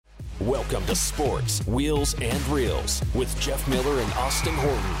Welcome to Sports, Wheels, and Reels with Jeff Miller and Austin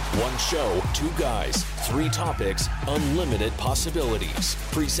Horton. One show, two guys, three topics, unlimited possibilities.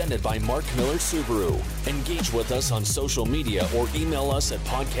 Presented by Mark Miller Subaru. Engage with us on social media or email us at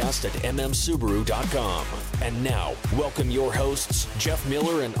podcast@mmsubaru.com. And now, welcome your hosts, Jeff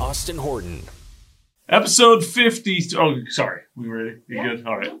Miller and Austin Horton. Episode 50. Oh, sorry. We ready? You good?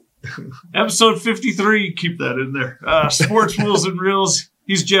 All right. Episode 53. Keep that in there. Sports, Wheels, and Reels.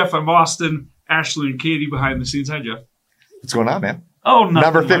 He's Jeff. I'm Austin. Ashley and Katie behind the scenes. Hi, Jeff. What's going on, man? Oh,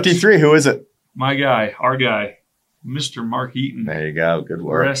 Number 53. Who is it? My guy. Our guy. Mr. Mark Eaton. There you go. Good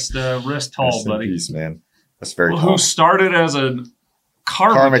work. Rest tall, buddy. Peace, man. That's very tall. Who started as a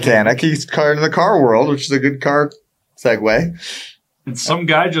car mechanic. He's in the car world, which is a good car segue. And some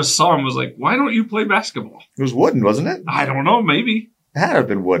guy just saw him and was like, why don't you play basketball? It was Wooden, wasn't it? I don't know. Maybe. It had to have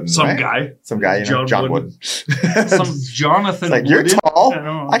been Wooden. Some right? guy. Some guy, John Wooden. Some Jonathan like, Wooden. You're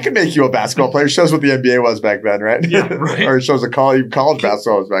tall. I can make you a basketball player. It shows what the NBA was back then, right? Yeah, right. Or it shows what college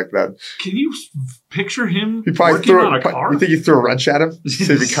basketball was back then. Can you picture him He probably working on a car? You think he threw a wrench at him?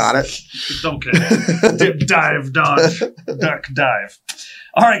 See if he caught it? Okay. Dip, dive, dodge, duck, dive.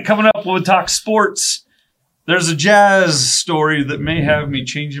 All right, coming up, we'll talk sports. There's a Jazz story that may have me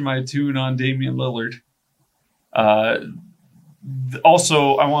changing my tune on Damian Lillard.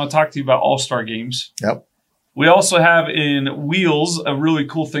 Also, I want to talk to you about All-Star games. Yep. We also have in Wheels a really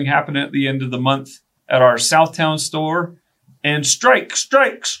cool thing happening at the end of the month at our Southtown store. And strike.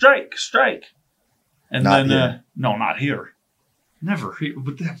 And not then, here. No, not here. Never.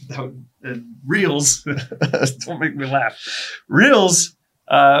 But that Reels, don't make me laugh. Reels,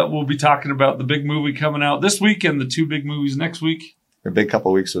 we'll be talking about the big movie coming out this week and the two big movies next week. A big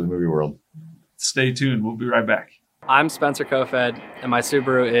couple of weeks of the movie world. Stay tuned. We'll be right back. I'm Spencer Kofed, and my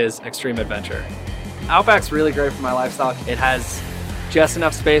Subaru is Extreme Adventure. Outback's really great for my lifestyle. It has just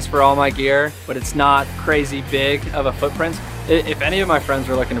enough space for all my gear, but it's not crazy big of a footprint. If any of my friends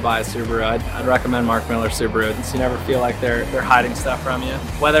were looking to buy a Subaru, I'd recommend Mark Miller Subaru, so you never feel like they're hiding stuff from you.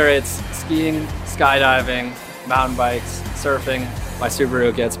 Whether it's skiing, skydiving, mountain bikes, surfing, my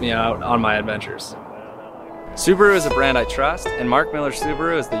Subaru gets me out on my adventures. Subaru is a brand I trust, and Mark Miller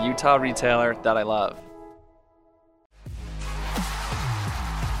Subaru is the Utah retailer that I love.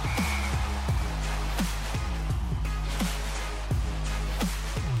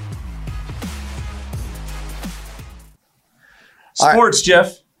 Sports,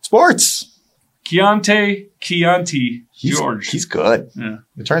 Jeff. Sports. Chianti George. He's good. Yeah.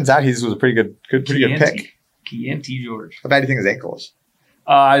 It turns out he was a pretty good pick. Chianti George. How bad do you think his ankle is?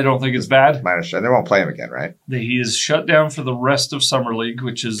 I don't think it's bad. Minus, and they won't play him again, right? He is shut down for the rest of Summer League,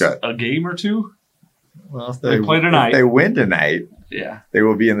 which is a game or two. Well, if they play tonight. If they win tonight, yeah, they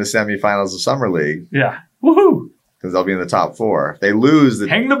will be in the semifinals of Summer League. Yeah. Woohoo! Because they'll be in the top four. If they lose,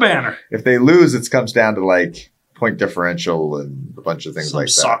 hang the banner. If they lose, it comes down to like point differential and a bunch of things like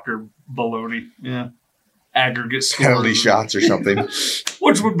that. Soccer baloney. Yeah. Aggregate score. Penalty shots or something.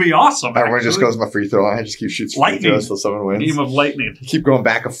 Which would be awesome. Everyone just goes on the free throw line. Just keep shooting free throws until someone wins. Game of lightning. Keep going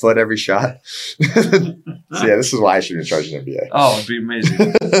back a foot every shot. So yeah, this is why I should be in charge of the NBA. Oh, it'd be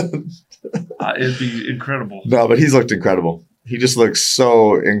amazing. It'd be incredible. No, but he's looked incredible. He just looks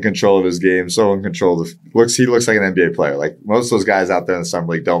so in control of his game, so in control of he looks like an NBA player. Like most of those guys out there in the summer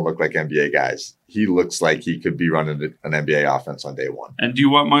league don't look like NBA guys. He looks like he could be running an NBA offense on day one. And do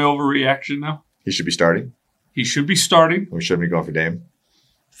you want my overreaction now? He should be starting. He should be starting. We shouldn't be going for Dame.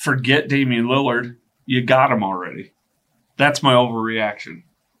 Forget Damian Lillard. You got him already. That's my overreaction.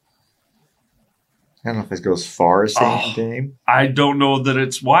 I don't know if this goes far as saying Dame. I don't know that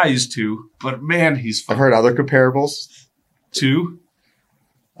it's wise to, but man, he's fun. I've heard other comparables. To?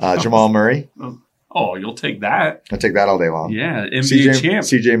 Jamal Murray. Oh, you'll take that. I'll take that all day long. Yeah, NBA champ.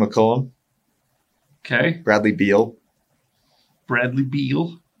 CJ McCollum. Okay. Bradley Beal.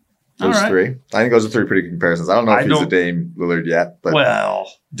 Those three. I think those are three pretty good comparisons. I don't know if he's a Dame Lillard yet. But well,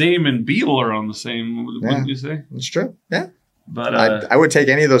 Dame and Beal are on the same, wouldn't you say? That's true. Yeah. But I would take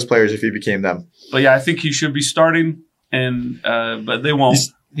any of those players if he became them. But yeah, I think he should be starting, and but they won't.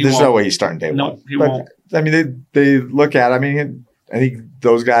 There's no way he's starting day one. No, he won't. I mean, they look at. I mean, I think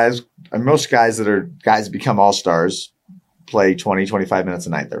those guys, and most guys that become all-stars, play 20, 25 minutes a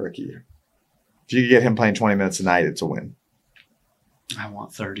night their rookie year. If you get him playing 20 minutes a night, it's a win. I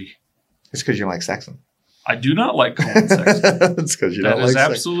want 30. It's because you don't like Sexton. I do not like Colin Sexton. It's because you don't like Sexton.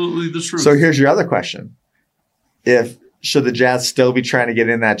 That is absolutely the truth. So here's your other question. Should the Jazz still be trying to get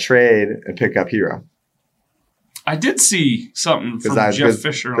in that trade and pick up Hero? I did see something from Jeff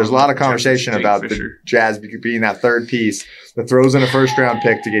Fisher. There's a lot of conversation about the Jazz being that third piece that throws in a first-round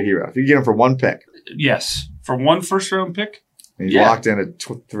pick to get Hero. If you get him for one pick. Yes. For one first-round pick? And he's locked in at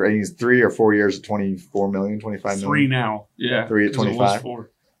 3 or 4 years at 24 million, 25 million. 3 now. Yeah. 3 at 25.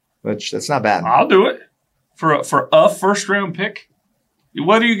 Which that's not bad. I'll do it for a first round pick.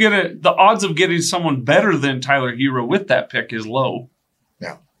 What are you gonna? The odds of getting someone better than Tyler Hero with that pick is low.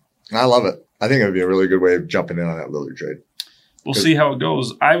 Yeah, and I love it. I think it would be a really good way of jumping in on that Lillard trade. We'll see how it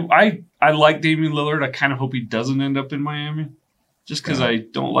goes. I like Damian Lillard. I kind of hope he doesn't end up in Miami, just because I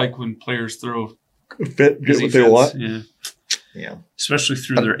don't like when players throw get what they want. Yeah, especially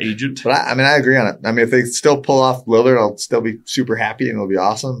through their agent. But I agree on it. I mean, if they still pull off Lillard, I'll still be super happy and it'll be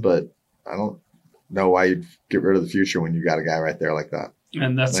awesome. But I don't know why you'd get rid of the future when you got a guy right there like that.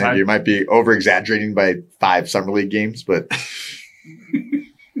 And that's you might be over exaggerating by 5 summer league games, but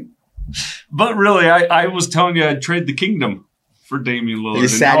but really, I was telling you I'd trade the kingdom for Damian Lillard. Are you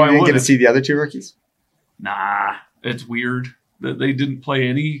sad you didn't get to see the other 2 rookies? Nah, it's weird that they didn't play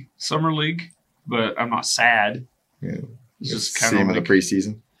any summer league, but I'm not sad. Yeah. Just see him in the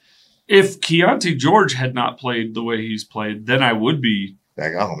preseason. If Keontae George had not played the way he's played, then I would be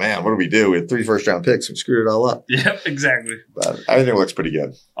like, oh man, what do we do? We had 3 first-round picks. We screwed it all up. Yeah, exactly. But everything looks pretty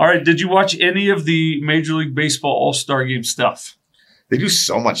good. All right, did you watch any of the Major League Baseball All-Star Game stuff? They do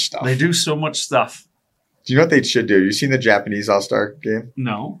so much stuff. They do so much stuff. Do you know what they should do? You seen the Japanese All-Star Game?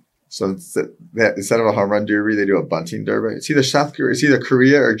 No. So instead of a home run derby, they do a bunting derby. It's either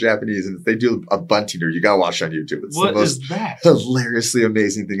Korea or Japanese, and if they do a bunting derby, you gotta watch it on YouTube. It's what the most is that? Hilariously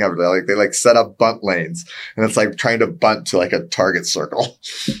amazing thing ever. They set up bunt lanes, and it's like trying to bunt to like a target circle.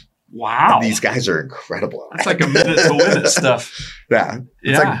 Wow. And these guys are incredible. That's like a minute to win it stuff. Yeah.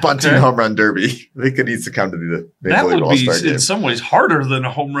 It's like bunting home run derby. I think it needs to come to the Major League All-Star Game. In some ways harder than a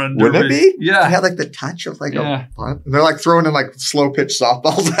home run derby. Wouldn't it be? Yeah. It had like the touch of like a bunt. And they're like throwing in like slow pitch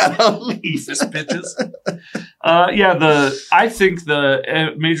softballs at them. Jesus pitches. I think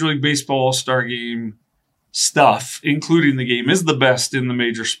the Major League Baseball All-Star Game stuff, including the game, is the best in the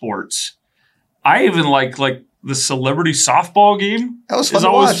major sports. I even like the celebrity softball game. That was fun. It's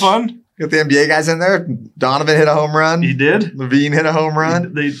always fun. Got the NBA guys in there. Donovan hit a home run. He did. Levine hit a home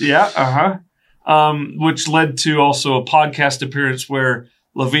run. Which led to also a podcast appearance where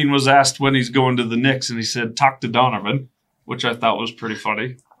Levine was asked when he's going to the Knicks, and he said, "Talk to Donovan," which I thought was pretty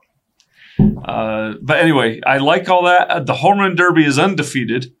funny. But anyway, I like all that. The home run derby is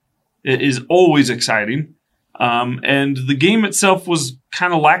undefeated. It is always exciting. And the game itself was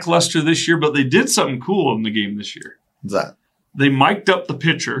kind of lackluster this year, but they did something cool in the game this year. What's that? They mic'd up the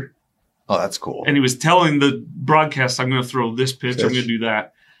pitcher. Oh, that's cool. And he was telling the broadcast, I'm going to throw this pitch, I'm going to do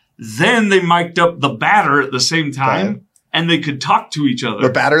that. Then they mic'd up the batter at the same time, and they could talk to each other. The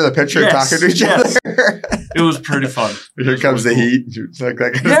batter and the pitcher talking to each other? It was pretty fun. Here comes the heat. Like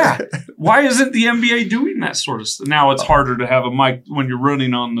that Why isn't the NBA doing that sort of stuff? Now it's harder to have a mic when you're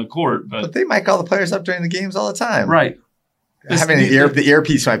running on the court. But they mic all the players up during the games all the time. Right. Having the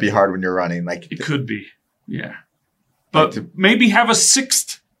earpiece might be hard when you're running. It could be. Yeah. But maybe have a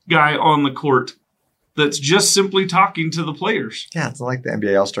 6th guy on the court that's just simply talking to the players. Yeah, it's like the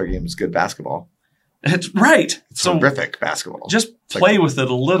NBA All-Star Game is good basketball. It's right. It's terrific basketball. Just play with it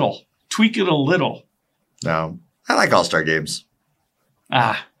a little. Tweak it a little. No. I like All-Star games.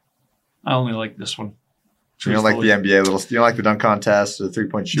 I only like this one. You don't like the NBA you don't like the dunk contest or the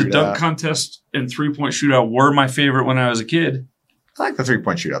 3-point shootout? The dunk contest and 3-point shootout were my favorite when I was a kid. I like the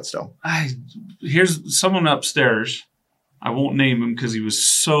 3-point shootout still. Here's someone upstairs. I won't name him because he was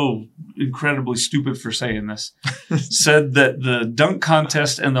so incredibly stupid for saying this. Said that the dunk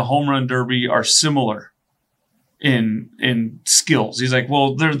contest and the home run derby are similar in skills. He's like,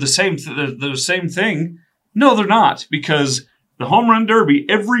 well, they're the same. They're the same thing. No, they're not, because the home run derby,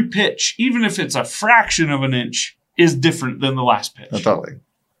 every pitch, even if it's a fraction of an inch, is different than the last pitch. Oh, totally.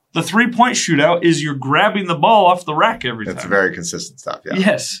 The 3-point shootout is you're grabbing the ball off the rack every time. It's very consistent stuff. Yeah.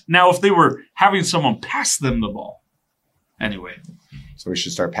 Yes. Now, if they were having someone pass them the ball. Anyway. So we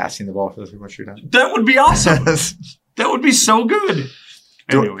should start passing the ball for the 3-point shootout? That would be awesome. That would be so good.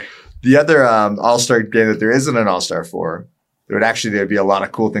 Anyway. The other All-Star game that there isn't an All-Star for, there'd be a lot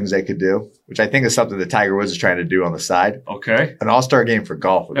of cool things they could do, which I think is something that Tiger Woods is trying to do on the side. Okay. An All-Star game for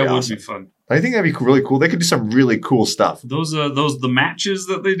golf would be awesome. That would be fun. I think that'd be really cool. They could do some really cool stuff. The matches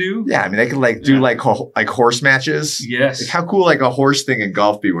that they do? Yeah, I mean, they could do horse matches. Yes. Like how cool a horse thing in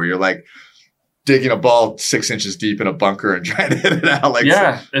golf be where you're like digging a ball 6 inches deep in a bunker and trying to hit it out.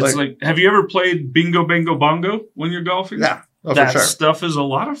 It's like, have you ever played Bingo Bango Bongo when you're golfing? Yeah. Oh, that for sure. stuff is a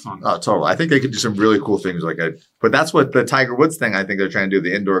lot of fun. Oh, totally. I think they could do some really cool things but that's what the Tiger Woods thing, I think they're trying to do,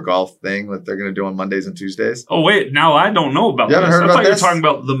 the indoor golf thing that they're going to do on Mondays and Tuesdays. Oh, wait. Now I don't know about this. I thought you were talking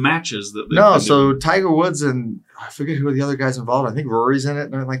about the matches that they No, so Tiger Woods and I forget who are the other guys involved. I think Rory's in it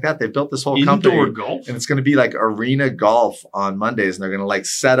and everything like that. They built this whole Indoor company. golf? And it's going to be like arena golf on Mondays. And they're going to like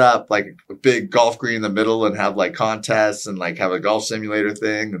set up like a big golf green in the middle and have like contests and like have a golf simulator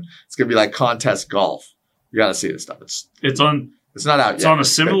thing. And it's going to be like contest golf. You got to see this stuff. It's not out yet. It's on a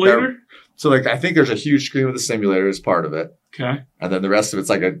simulator? So like I think there's a huge screen with a simulator as part of it. Okay. And then the rest of it's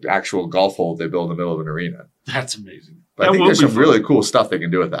like an actual golf hole they build in the middle of an arena. That's amazing. But I think there's some really cool stuff they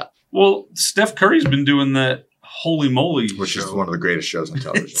can do with that. Well, Steph Curry's been doing that Holy Moly Which show. is one of the greatest shows on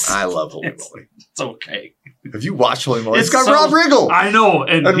television. I love Holy Moly. It's okay. Have you watched Holy Moly? It's It's got so- Rob Riggle. I know.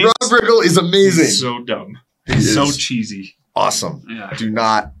 And Rob Riggle is amazing. He's so dumb. He He's so is cheesy. awesome. Yeah. Do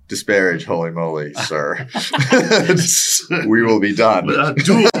not disparage Holy Moly, sir. We will be done. A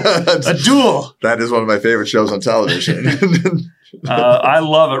duel. A duel. That is one of my favorite shows on television. I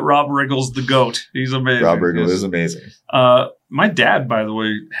love it. Rob Riggle's the GOAT. He's amazing. Rob Riggle is amazing. My dad, by the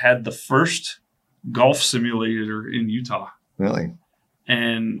way, had the first golf simulator in Utah Really?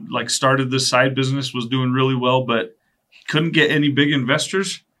 and like started this side business, was doing really well, but he couldn't get any big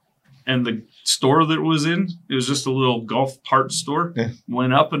investors. And the store that it was in, it was just a little golf parts store,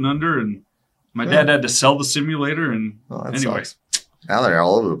 went up and under. And my dad had to sell the simulator. And That anyway, sucks. Now they're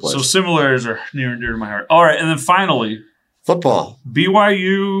all over the place. so simulators are near and dear to my heart. All right. And then finally, Football.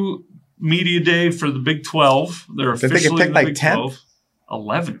 BYU Media Day for the Big 12. They're Think they officially could pick in the like Big 10th? 12.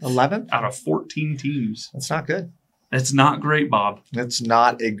 11th. 11th? Out of 14 teams. That's not good. That's not great, Bob. That's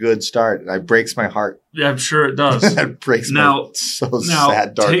not a good start. That breaks my heart. Yeah, I'm sure it does. That breaks Now- my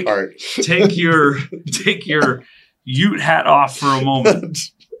sad, dark heart. take your Ute hat off for a moment.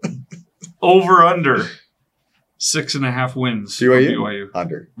 Over under 6.5 wins. for BYU? BYU.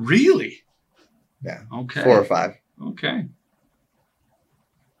 Under. Really? Yeah. Okay. 4 or 5. Okay.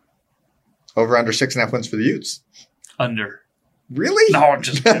 Over under 6.5 wins for the Utes. Under. Really? No, I'm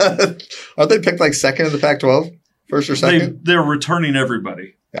just kidding. Aren't they picked like second in the Pac-12? First or second? They're returning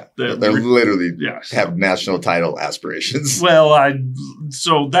everybody. Yeah. They're They're literally Yes. have national title aspirations. Well,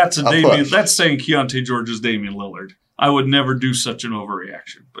 so that's a A Damian. push. That's saying Keontae George is Damian Lillard. I would never do such an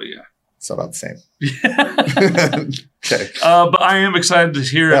overreaction, but yeah. It's about the same. Okay. But I am excited to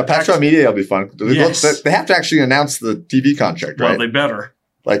hear. Yeah, Pac-12 Media will be fun. Yes. They have to actually announce the TV contract, Well, right? they better.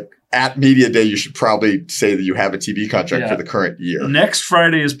 Like at Media Day, you should probably say that you have a TV contract Yeah. for the current year. Next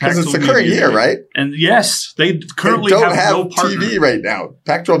Friday is Pac-12 Because it's the current Media year, Day. right? And yes, they currently they don't have no have partner. TV right now.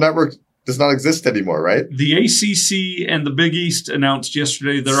 Pac-12 Network does not exist anymore, right? The ACC and the Big East announced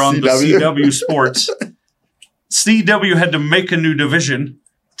yesterday they're on the CW. CW Sports. CW had to make a new division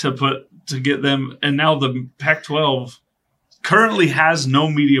to get them, and now the Pac-12 currently has no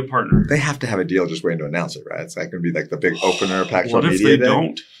media partner. They have to have a deal just waiting to announce it, right? It's not going to be like the big opener of Pac-12 What if Media they Day.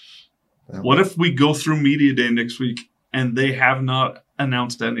 don't? What if we go through Media Day next week and they have not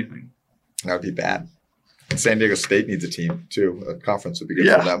announced anything? That would be bad. San Diego State needs a team, too. A conference would be good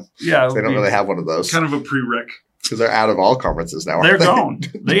Yeah. for them. Yeah, They don't really have one of those kind of a prereq. because they're out of all conferences now. They're aren't they? gone.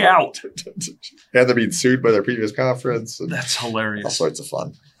 They out. Yeah, they're being sued by their previous conference. And That's all hilarious. sorts of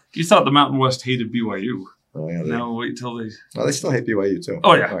fun. You thought the Mountain West hated BYU. Oh, yeah, Now wait till they. well, they still hate BYU, too.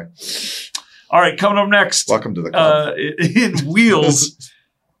 Oh, yeah. All right. All right, coming up next. Welcome to the club. In Wheels,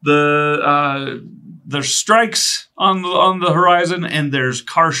 there's strikes on the horizon and there's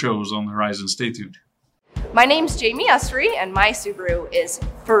car shows on the horizon. Stay tuned. My name's Jamie Usry, and my Subaru is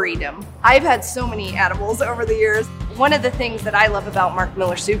Freedom. I've had so many animals over the years. One of the things that I love about Mark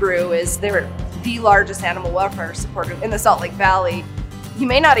Miller Subaru is they're the largest animal welfare supporter in the Salt Lake Valley. You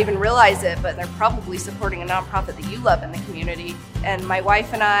may not even realize it, but they're probably supporting a nonprofit that you love in the community. And my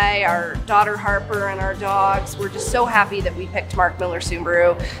wife and I, our daughter Harper, and our dogs, we're just so happy that we picked Mark Miller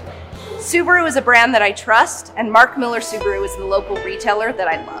Subaru. Subaru is a brand that I trust, and Mark Miller Subaru is the local retailer that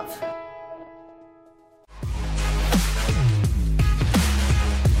I love.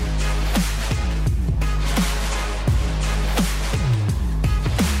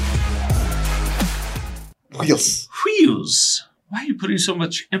 Wheels. Wheels. Why are you putting so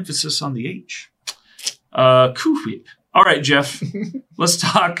much emphasis on the H? Coo whip. All right, Jeff. Let's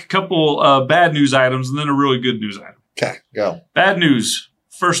talk a couple bad news items and then a really good news item. Okay, go. Bad news.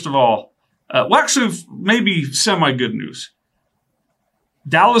 First of all, actually, maybe semi-good news.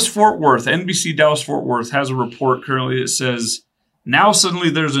 Dallas-Fort Worth, NBC Dallas-Fort Worth has a report currently that says now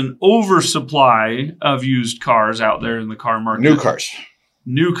suddenly there's an oversupply of used cars out there in the car market.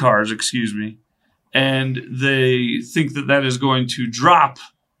 New cars, excuse me. And they think that is going to drop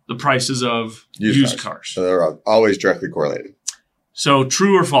the prices of used cars. So they're always directly correlated. So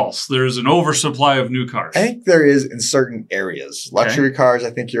true or false? There is an oversupply of new cars. I think there is in certain areas. Luxury cars,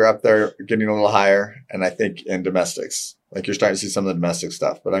 I think you're up there getting a little higher. And I think in domestics, Like you're starting to see some of the domestic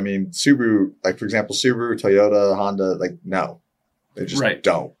stuff. But I mean, Subaru, like for example, Subaru, Toyota, Honda, like no, they just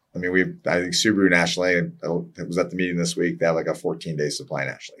don't. I mean, I think Subaru nationally, I was at the meeting this week. They have like a 14-day supply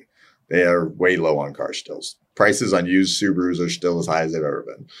nationally. They are way low on cars still. Prices on used Subarus are still as high as they've ever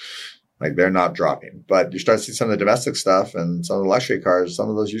been. Like they're not dropping. But you start to see some of the domestic stuff and some of the luxury cars, some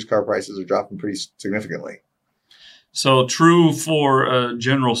of those used car prices are dropping pretty significantly. So true for a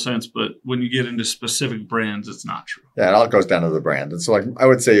general sense, but when you get into specific brands, it's not true. Yeah, it all goes down to the brand. And so like I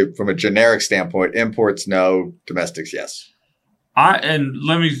would say from a generic standpoint, imports, no, domestics, yes. Do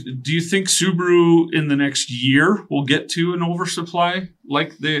you think Subaru in the next year will get to an oversupply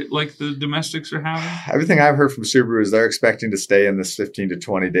like the domestics are having? Everything I've heard from Subaru is they're expecting to stay in this 15 to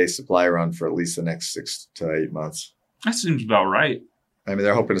 20 day supply run for at least the next 6 to 8 months. That seems about right. I mean,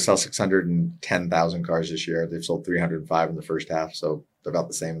 they're hoping to sell 610,000 cars this year. They've sold 305 in the first half, so they're about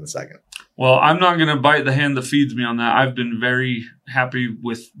the same in the second. Well, I'm not going to bite the hand that feeds me on that. I've been very happy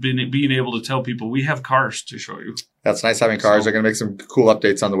with being able to tell people we have cars to show you. That's nice having cars. They're going to make some cool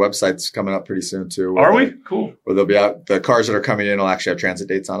updates on the websites coming up pretty soon, too. Are we? Cool. Where they'll be out. The cars that are coming in will actually have transit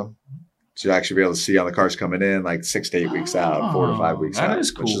dates on them. So you'll actually be able to see on the cars coming in like 6 to 8 weeks out, 4 to 5 weeks out. That is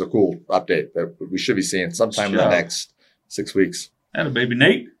cool. Which is a cool update that we should be seeing sometime in the next 6 weeks. That a baby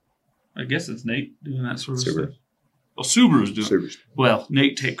Nate. I guess it's Nate doing that sort of Subaru. stuff. Well, Subaru's doing Subaru's. Well,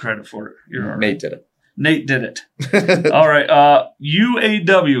 Nate, take credit for it. You're all right. Nate did it. Nate did it. All right.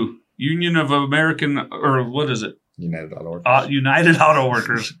 UAW, Union of American, or what is it? United Auto Workers. United Auto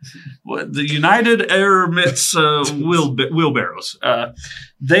Workers. The United Air Mits wheelbarrows.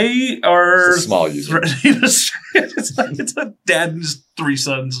 They are small union. it's a dad and his 3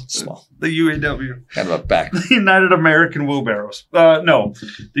 sons. Small. The UAW. Kind of a back. The United American Wheelbarrows. No,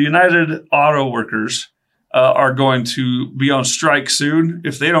 the United Auto Workers are going to be on strike soon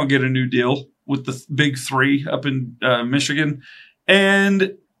if they don't get a new deal with the big 3 up in Michigan.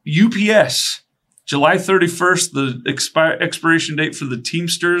 And UPS, July 31st, the expiration date for the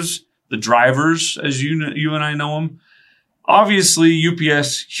Teamsters, the drivers, as you and I know them. Obviously,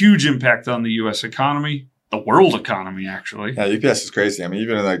 UPS, huge impact on the U.S. economy, the world economy, actually. Yeah, UPS is crazy. I mean,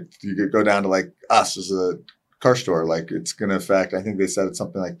 even like you could go down to like us as a car store, like it's going to affect, I think they said it's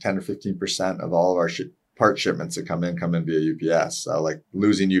something like 10 or 15% of all of our part shipments that come in via UPS. So like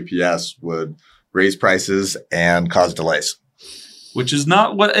losing UPS would raise prices and cause delays. Which is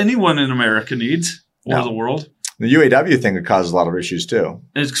not what anyone in America needs or the world. The UAW thing causes a lot of issues too.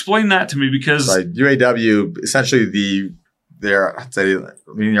 Explain that to me because UAW, essentially in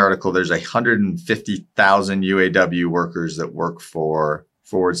the article, there's 150,000 UAW workers that work for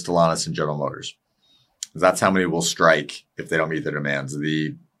Ford, Stellantis, and General Motors. That's how many will strike if they don't meet their demands.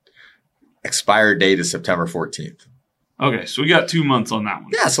 The expired date is September 14th. Okay, so we got 2 months on that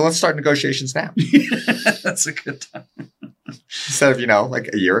one. Yeah, so let's start negotiations now. That's a good time. Instead of, like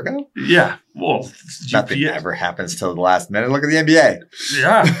a year ago? Yeah. Well, nothing ever happens till the last minute. Look at the NBA.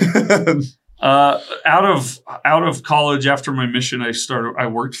 Yeah. Out of college after my mission, I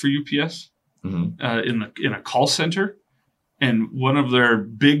worked for UPS in a call center. And one of their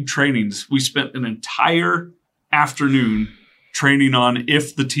big trainings, we spent an entire afternoon training on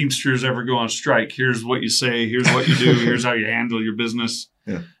if the Teamsters ever go on strike. Here's what you say. Here's what you do. Here's how you handle your business.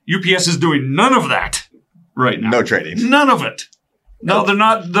 Yeah. UPS is doing none of that right now. No training. None of it. No, they're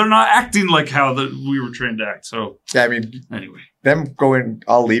not acting like how we were trained to act. So yeah, I mean, anyway, them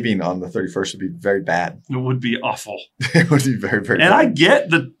leaving on the 31st would be very bad. It would be awful. It would be very, very and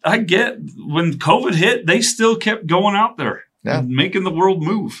bad. I get when COVID hit, they still kept going out there and making the world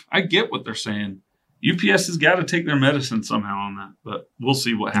move. I get what they're saying. UPS has got to take their medicine somehow on that, but we'll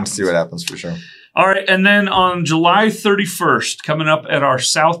see what happens. We'll see what happens for sure. All right, and then on July 31st, coming up at our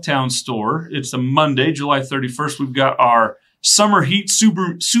Southtown store, it's a Monday, July 31st, we've got our Summer Heat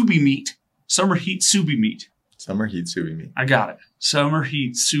Subie meet. Summer Heat Subie meet. Summer Heat Subie meet. I got it. Summer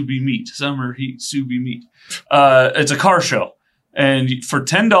Heat Subie meet. Summer Heat Subie meet. It's a car show. And for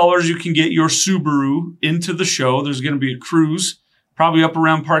 $10, you can get your Subaru into the show. There's going to be a cruise, probably up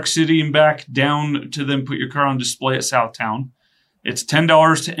around Park City and back down to then put your car on display at Southtown. It's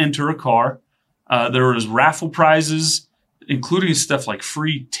 $10 to enter a car. There is raffle prizes, including stuff like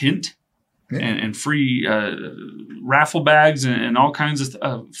free tint and free raffle bags and all kinds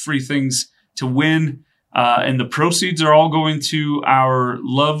of free things to win. And the proceeds are all going to our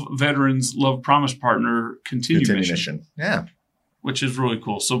Love Veterans, Love Promise Partner Continue Mission. Yeah. Which is really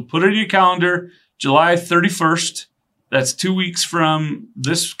cool. So put it in your calendar, July 31st. That's 2 weeks from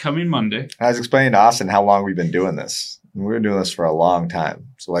this coming Monday. I was explaining to Austin how long we've been doing this. We've been doing this for a long time.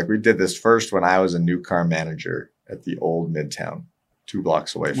 So like we did this first when I was a new car manager at the old Midtown, 2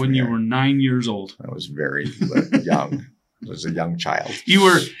 blocks away from when you were 9 years old. I was very young. was a young child. You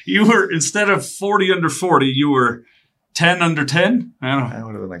were instead of 40 under 40, you were 10 under 10? I don't know. I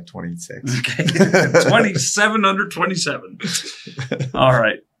would have been like 26. Okay. 27 under 27. All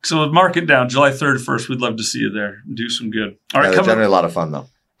right. So mark it down. July 31st. We'd love to see you there. Do some good. All right. They're generally a lot of fun, though.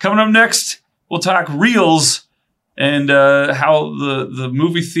 Coming up next, we'll talk reels and how the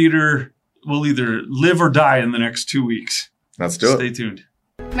movie theater will either live or die in the next 2 weeks. Let's do it. Stay tuned.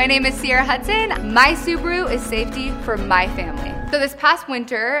 My name is Sierra Hudson. My Subaru is safety for my family. So this past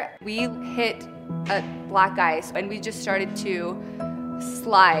winter, we hit a black ice and we just started to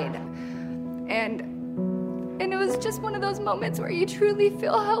slide. And it was just one of those moments where you truly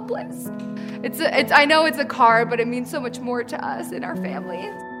feel helpless. I know it's a car, but it means so much more to us and our family.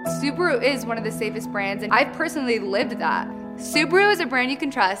 Subaru is one of the safest brands, and I've personally lived that. Subaru is a brand you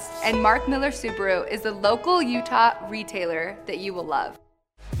can trust, and Mark Miller Subaru is the local Utah retailer that you will love.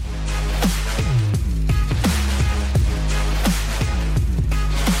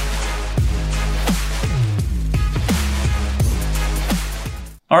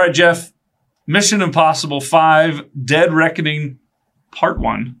 All right, Jeff. Mission Impossible 5 Dead Reckoning Part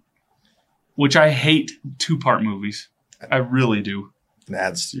 1, which I hate 2-part movies. I really do. It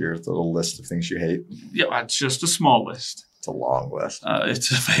adds to your little list of things you hate. Yeah, it's just a small list. It's a long list.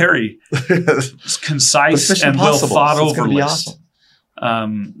 It's a very concise and well thought over list.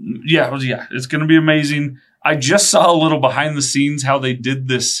 Awesome. Yeah, it's going to be amazing. I just saw a little behind the scenes how they did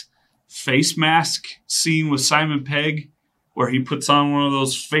this face mask scene with Simon Pegg, where he puts on one of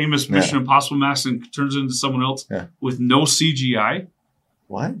those famous Mission Impossible masks and turns into someone else with no CGI.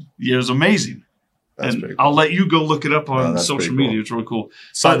 What? Yeah, it was amazing. That's and pretty cool. I'll let you go look it up on social media. Cool. It's really cool.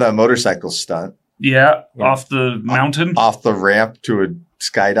 Saw that motorcycle stunt. Yeah, off the mountain. Off the ramp to a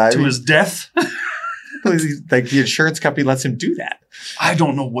skydiving. To his death. Like the insurance company lets him do that. I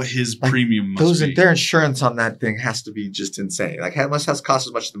don't know what his premium must be. Their insurance on that thing has to be just insane. Like, it must have cost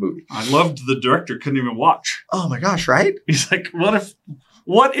as much as the movie. I loved the director. Couldn't even watch. Oh my gosh, right? He's like,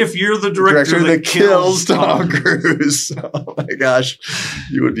 what if you're the director that kills Tom Cruise? Oh my gosh.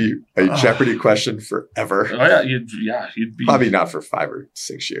 You would be a Jeopardy question forever. Oh yeah, you'd be. Probably not for 5 or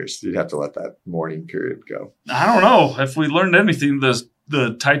 6 years. You'd have to let that mourning period go. I don't know. If we learned anything,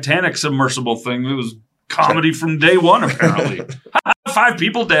 the Titanic submersible thing, it was comedy from day one, apparently. 5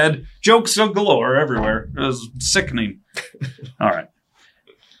 people dead. Jokes galore everywhere. It was sickening. All right.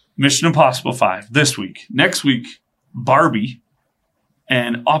 Mission Impossible 5 this week. Next week, Barbie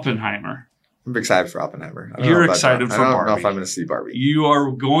and Oppenheimer. I'm excited for Oppenheimer. You're excited for Barbie. I don't know if I'm going to see Barbie. You are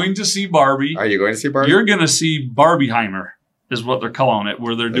going to see Barbie. Are you going to see Barbie? You're going to see Barbieheimer is what they're calling it,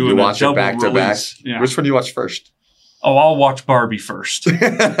 where they're doing a double back release. To back. Yeah. Which one do you watch first? Oh, I'll watch Barbie first.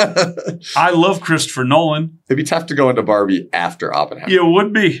 I love Christopher Nolan. It'd be tough to go into Barbie after Oppenheimer. It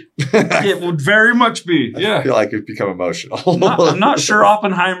would be. It would very much be. Yeah. I feel like it'd become emotional. I'm not sure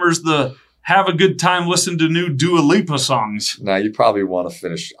Oppenheimer's the have a good time, listen to new Dua Lipa songs. No, you probably want to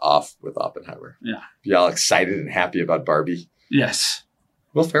finish off with Oppenheimer. Yeah. Be all excited and happy about Barbie. Yes.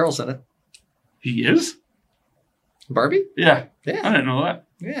 Will Ferrell's in it. He is? Barbie? Yeah. Yeah. I didn't know that.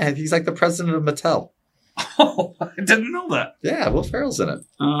 Yeah, he's like the president of Mattel. Oh, I didn't know that. Yeah, Will Ferrell's in it.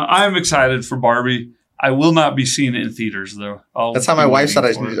 I am excited for Barbie. I will not be seeing it in theaters, though. That's how my wife said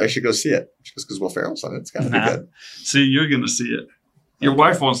I should go see it. Just because Will Ferrell's in it. It's got to be good. See, you're going to see it. Your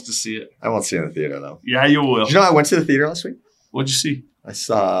wife wants to see it. I won't see it in the theater, though. Yeah, you will. Did you know I went to the theater last week? What'd you see? I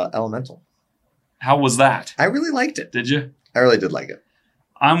saw Elemental. How was that? I really liked it. Did you? I really did like it.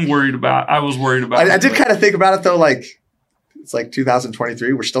 I was worried about I did kind of think about it, though, like, it's like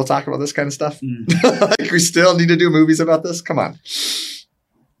 2023. We're still talking about this kind of stuff. Like, we still need to do movies about this? Come on.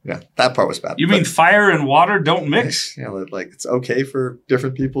 Yeah, that part was bad. You mean fire and water don't mix? Yeah, like it's okay for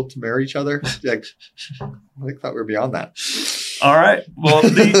different people to marry each other. Like, I thought we were beyond that. All right. Well,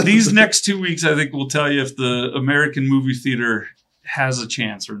 these next 2 weeks, I think, will tell you if the American movie theater has a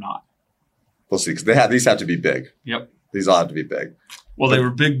chance or not. We'll see, because these have to be big. Yep. These all have to be big. Well, they were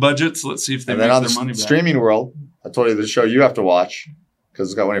big budgets. Let's see if they make their money back. On the streaming world, I told you the show you have to watch because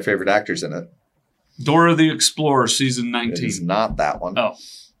it's got one of your favorite actors in it. Dora the Explorer, season 19. It is not that one. Oh.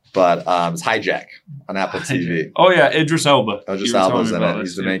 But it's Hijack on Apple TV. Oh, yeah. Idris Elba. Idris Elba's in it.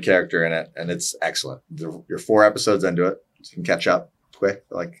 He's the main character in it, and it's excellent. You're 4 episodes into it, so you can catch up quick,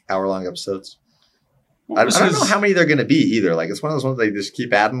 like hour-long episodes. I don't know how many they're going to be either. Like, it's one of those ones they just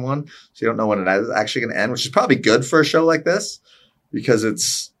keep adding one, so you don't know when it's actually going to end, which is probably good for a show like this because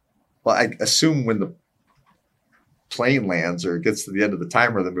it's, well, I assume when the plane lands or gets to the end of the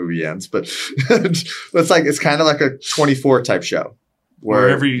timer, the movie ends. But it's kind of like a 24 type show. Where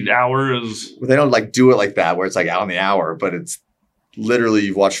every hour is... They don't like do it like that, where it's like out on the hour, but it's literally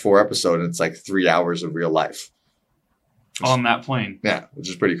you've watched 4 episodes and it's like 3 hours of real life. on that plane. Yeah, which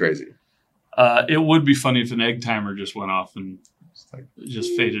is pretty crazy. It would be funny if an egg timer just went off and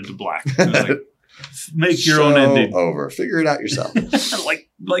just faded to black. Like, make your own ending. Over. Figure it out yourself.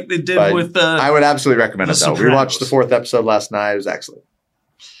 like they did with I would absolutely recommend it, though. Sopranos. We watched the 4th episode last night. It was excellent.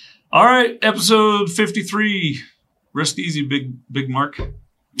 All right, episode 53. Rest easy, big Mark.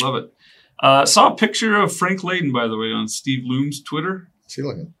 Love it. Saw a picture of Frank Layden, by the way, on Steve Loom's Twitter. What's he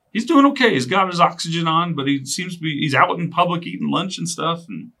looking? He's doing okay. He's got his oxygen on, but he seems to be, he's out in public eating lunch and stuff.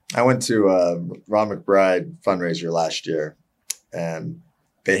 And I went to Ron McBride fundraiser last year, and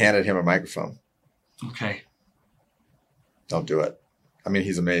they handed him a microphone. Okay. Don't do it. I mean,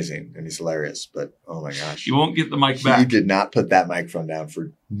 he's amazing and he's hilarious, but oh my gosh. You won't get the mic back. He did not put that microphone down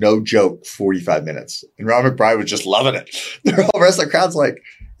for, no joke, 45 minutes. And Ron McBride was just loving it. The whole rest of the crowd's like,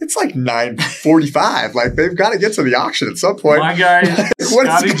 it's like 9:45. Like, they've got to get to the auction at some point. My guy,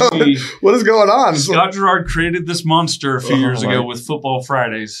 what is going on? Scott Gerard created this monster a few years ago with Football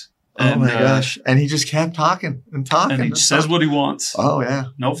Fridays. Oh my gosh. And he just kept talking and talking. And he says what he wants. Oh, yeah.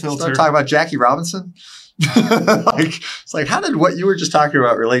 No filter. Start talking about Jackie Robinson. It's like, how did what you were just talking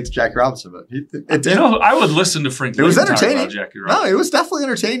about relate to Jackie Robinson? But it did. I would listen to Frank. It was Layden entertaining. talk about Jackie Robinson. No, it was definitely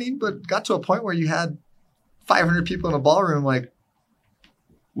entertaining, but got to a point where you had 500 people in a ballroom. Like,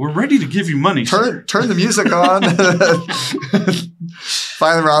 we're ready to give you money. Turn the music on.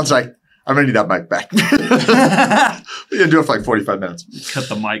 Finally, Ron's like, I'm going to need that mic back. We're going to do it for like 45 minutes. Cut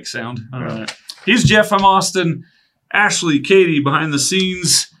the mic sound. All right. He's Jeff. I'm Austin. Ashley, Katie, behind the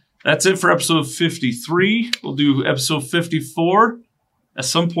scenes. That's it for episode 53. We'll do episode 54 at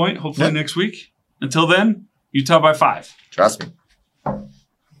some point, hopefully next week. Until then, Utah by 5. Trust me.